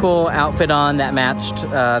really cool outfit on that matched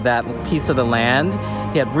that piece of the land.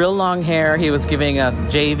 He had real long hair. He was giving us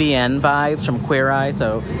JVN vibes from Queer Eye,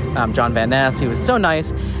 so John Van Ness. He was so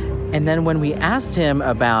nice. And then when we asked him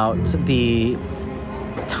about the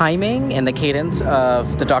timing and the cadence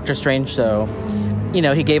of the Doctor Strange show,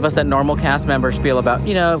 he gave us that normal cast member spiel about,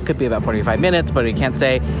 it could be about 45 minutes, but he can't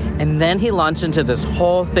say. And then he launched into this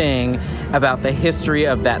whole thing about the history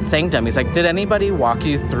of that sanctum. He's like, did anybody walk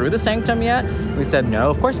you through the sanctum yet? We said, no,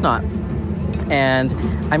 of course not. And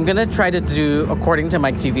I'm going to try to do, according to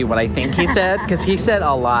Mike TV, what I think he said, because he said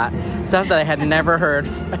a lot, stuff that I had never heard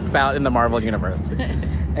about in the Marvel Universe.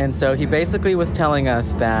 And so he basically was telling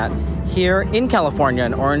us that here in California,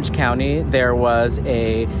 in Orange County, there was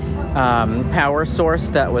a power source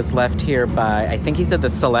that was left here by, I think he said the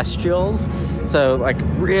Celestials. So like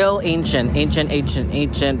real ancient,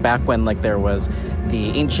 back when there was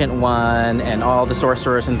the Ancient One and all the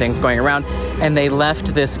sorcerers and things going around. And they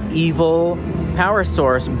left this evil power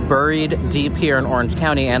source buried deep here in Orange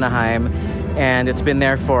County, Anaheim. and it's been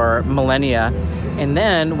there for millennia. And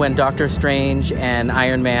then when Doctor Strange and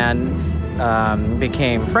Iron Man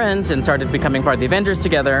became friends and started becoming part of the Avengers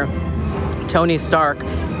together, Tony Stark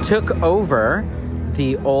took over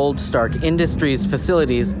the old Stark Industries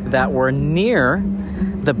facilities that were near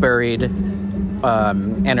the buried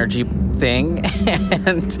energy thing.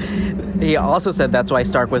 And he also said that's why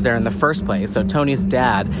Stark was there in the first place. So Tony's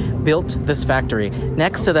dad built this factory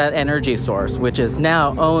next to that energy source, which is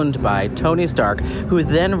now owned by Tony Stark, who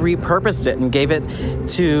then repurposed it and gave it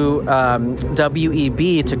to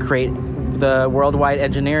WEB to create the Worldwide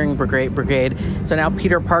Engineering Brigade. So now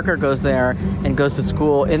Peter Parker goes there and goes to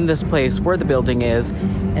school in this place where the building is.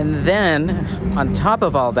 And then, on top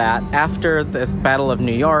of all that, after this Battle of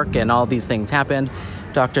New York and all these things happened,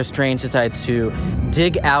 Doctor Strange decided to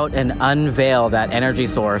dig out and unveil that energy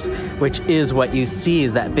source, which is what you see,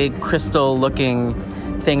 is that big crystal-looking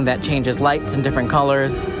thing that changes lights in different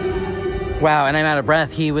colors. Wow, and I'm out of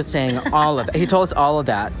breath. He was saying all of that. He told us all of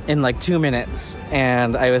that in like 2 minutes,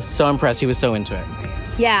 and I was so impressed. He was so into it.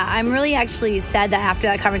 Yeah, I'm really actually sad that after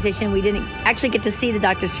that conversation, we didn't actually get to see the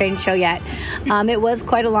Doctor Strange show yet. It was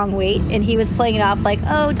quite a long wait, and he was playing it off like,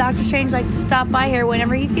 oh, Doctor Strange likes to stop by here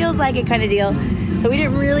whenever he feels like it kind of deal. So we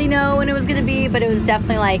didn't really know when it was going to be, but it was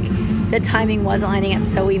definitely like the timing wasn't lining up,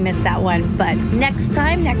 so we missed that one. But next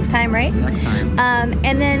time, right? Next time.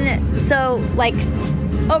 And then, so, like,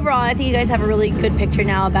 overall, I think you guys have a really good picture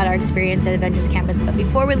now about our experience at Avengers Campus. But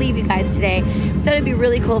before we leave you guys today, I thought it'd be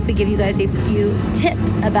really cool if we give you guys a few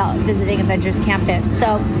tips about visiting Avengers Campus.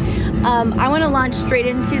 So I want to launch straight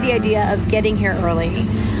into the idea of getting here early.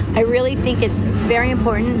 I really think it's very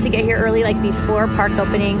important to get here early, like before park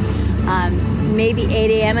opening, maybe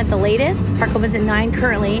 8 a.m. at the latest. Park opens at 9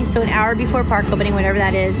 currently, so an hour before park opening, whatever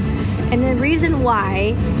that is. And the reason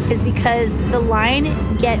why is because the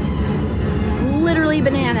line gets literally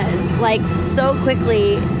bananas, like so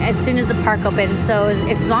quickly as soon as the park opens. So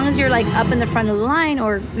as long as you're like up in the front of the line,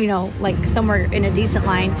 or you know, like somewhere in a decent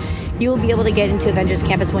line, you will be able to get into Avengers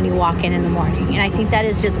Campus when you walk in the morning. And I think that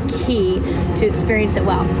is just key to experience it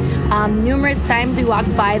well. Numerous times we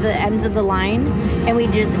walked by the ends of the line and we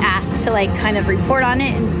just asked to like kind of report on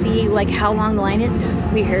it and see like how long the line is.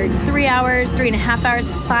 We heard 3 hours, 3.5 hours,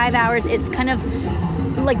 5 hours. It's kind of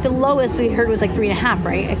like the lowest we heard was like 3.5,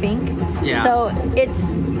 right? I think. Yeah. So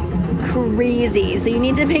it's crazy. So you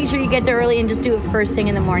need to make sure you get there early and just do it first thing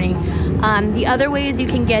in the morning. The other ways you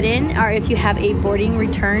can get in are if you have a boarding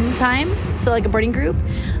return time, so like a boarding group.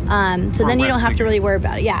 So then you don't have to really worry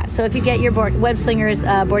about it. Yeah. So if you get your Web Slingers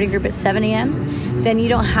boarding group at 7 a.m., then you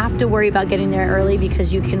don't have to worry about getting there early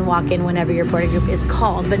because you can walk in whenever your boarding group is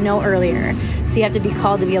called, but no earlier. So you have to be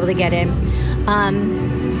called to be able to get in.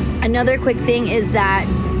 Another quick thing is that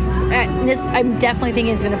this, I'm definitely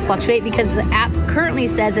thinking it's going to fluctuate because the app currently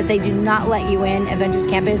says that they do not let you in Avengers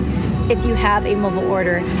Campus if you have a mobile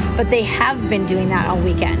order, but they have been doing that all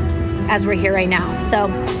weekend as we're here right now. So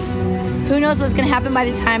who knows what's going to happen by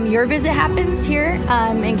the time your visit happens here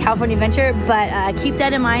in California Adventure, but keep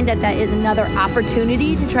that in mind that is another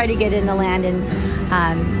opportunity to try to get in the land and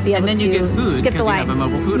be able and then to you get food skip the line. You have a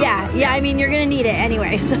mobile food yeah, order. yeah. I mean, you're going to need it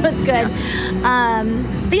anyway, so it's good.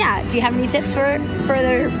 Yeah. But yeah, do you have any tips for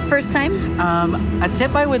their first time? A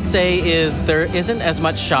tip I would say is there isn't as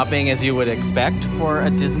much shopping as you would expect for a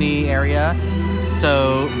Disney area.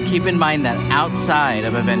 So keep in mind that outside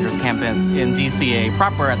of Avengers Campus in DCA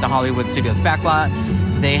proper at the Hollywood Studios backlot,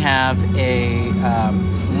 they have a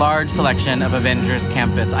large selection of Avengers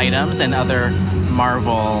Campus items and other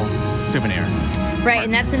Marvel souvenirs. Right,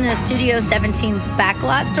 and that's in the Studio 17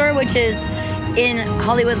 backlot store, which is in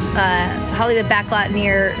Hollywood backlot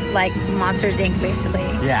near like Monsters Inc. basically.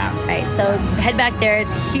 Yeah. Right. So head back there.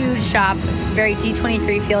 It's a huge shop. It's very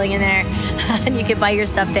D23 feeling in there, and you can buy your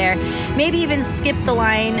stuff there. Maybe even skip the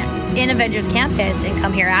line in Avengers Campus and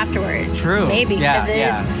come here afterward. True. Maybe because it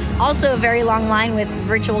is also a very long line with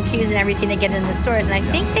virtual queues and everything to get in the stores. And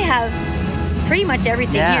I think they have pretty much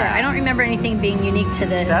everything here. I don't remember anything being unique to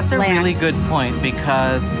the That's a land. really good point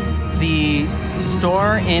because the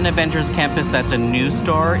store in Avengers Campus that's a new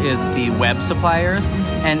store is the Web Suppliers,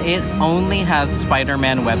 and it only has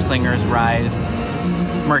Spider-Man Web Slingers ride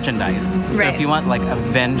merchandise. So Right. if you want like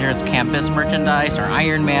Avengers Campus merchandise or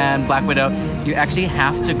Iron Man, Black Widow, you actually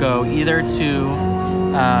have to go either to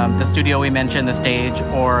the studio we mentioned, the stage,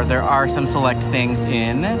 or there are some select things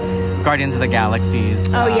in Guardians of the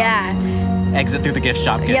Galaxy's exit through the gift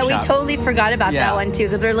shop. We totally forgot about that one too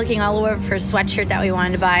because we're looking all over for a sweatshirt that we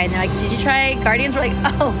wanted to buy, and they're like, "Did you try Guardians?" We're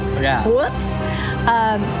like, "Oh, whoops."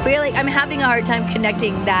 I'm having a hard time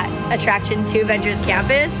connecting that attraction to Avengers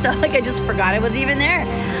Campus, so like I just forgot it was even there.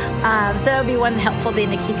 So that would be one helpful thing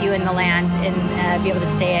to keep you in the land and be able to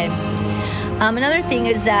stay in. Another thing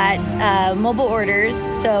is that mobile orders,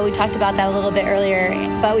 so we talked about that a little bit earlier,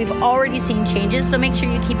 but we've already seen changes, so make sure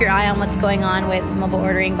you keep your eye on what's going on with mobile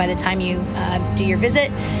ordering by the time you do your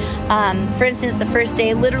visit. For instance, the first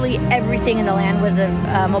day, literally everything in the land was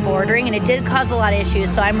mobile ordering, and it did cause a lot of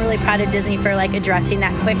issues, so I'm really proud of Disney for addressing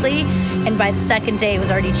that quickly, and by the second day it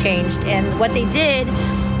was already changed. And what they did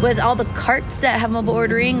was all the carts that have mobile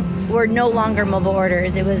ordering were no longer mobile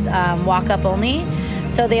orders. It was walk-up only.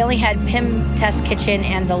 So they only had Pim Test Kitchen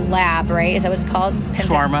and the Lab, right? Is that what it's called?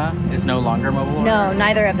 Shawarma is no longer mobile order? No,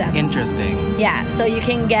 neither of them. Interesting. Yeah, so you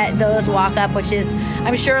can get those walk-up, which is,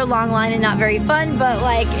 I'm sure, a long line and not very fun, but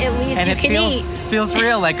at least you can eat. Feels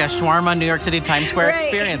real, like a shawarma New York City Times Square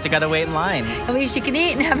experience. You got to wait in line. At least you can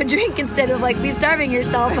eat and have a drink instead of be starving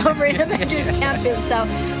yourself over in Avengers Campus. So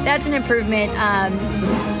that's an improvement.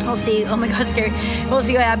 We'll see. Oh my God, scary. We'll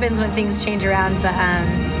see what happens when things change around, but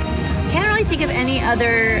can't really think of any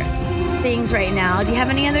other things right now. Do you have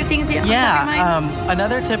any other things you have on top of your mind?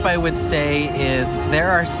 Another tip I would say is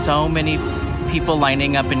there are so many people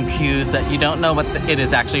lining up in queues that you don't know what it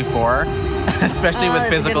is actually for, especially with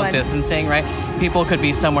physical distancing, right? People could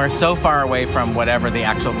be somewhere so far away from whatever the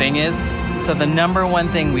actual thing is. So the number one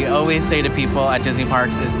thing we always say to people at Disney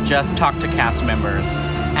parks is just talk to cast members.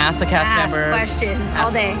 Ask the cast members. Ask questions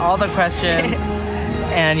all day. All the questions.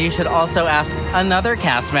 And you should also ask another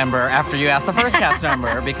cast member after you ask the first cast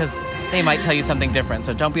member, because they might tell you something different.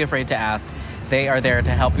 So don't be afraid to ask. They are there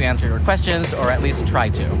to help you answer your questions, or at least try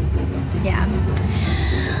to. Yeah.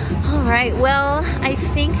 All right. Well, I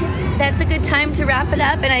think that's a good time to wrap it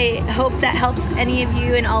up, and I hope that helps any of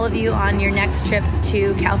you and all of you on your next trip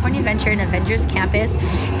to California Adventure and Avengers Campus.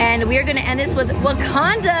 And we are going to end this with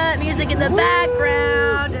Wakanda music in the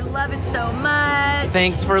background. I love it so much.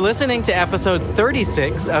 Thanks for listening to episode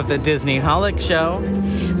 36 of the DisneyHolics Show.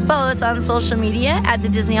 Follow us on social media at the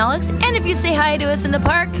DisneyHolics, and if you say hi to us in the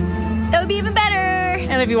park, that would be even better.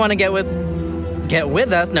 And if you want to get with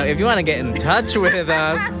us, if you want to get in touch with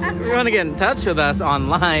us, if you want to get in touch with us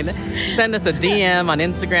online, send us a DM on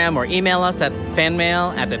Instagram or email us at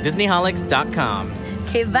fanmail@thedisneyholics.com.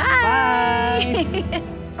 Okay, bye. Bye.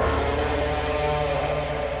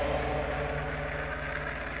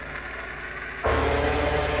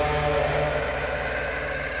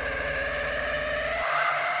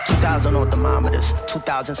 2,000 on thermometers,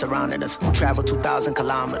 2,000 surrounding us. Travel 2,000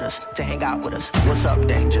 kilometers to hang out with us. What's up,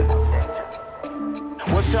 danger?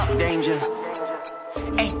 What's up, danger?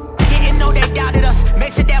 Hey, didn't know they doubted us.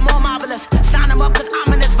 Makes it that more marvelous. Sign them up, cause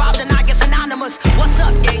ominous vibes and I get synonymous. What's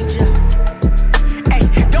up, danger? Hey,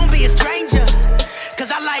 don't be a stranger.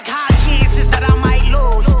 Cause I like high chances that I might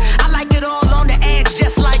lose. I like it all on the edge,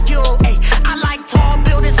 just like you. Hey, I like tall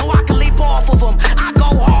buildings so I can leap off of them. I go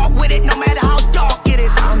hard with it no matter how dark it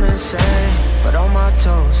is. I'm insane, but on my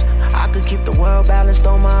toes. I could keep the world balanced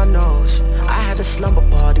on my nose. I had a slumber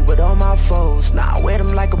party with all my foes. Now I wear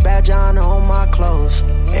them like a badge of honor on my clothes.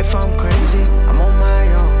 If I'm crazy, I'm on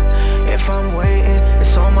my own. If I'm waiting,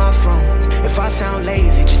 it's on my phone. If I sound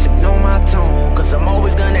lazy, just ignore my tone. Cause I'm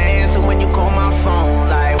always gonna answer when you call my phone.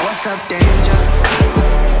 Like, what's up, danger?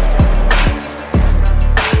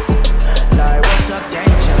 Like, what's up,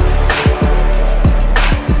 danger?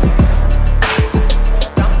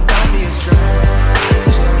 Don't be a stranger.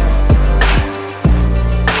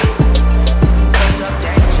 What's up,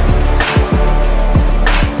 danger?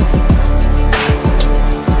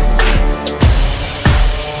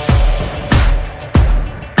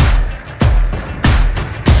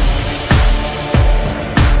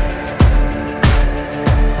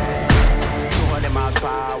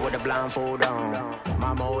 With a blindfold on.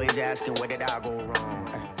 Mama always asking, where did I go wrong?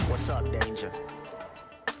 What's up, danger?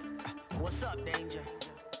 What's up, danger?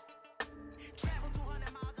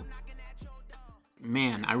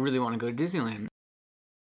 Man, I really want to go to Disneyland.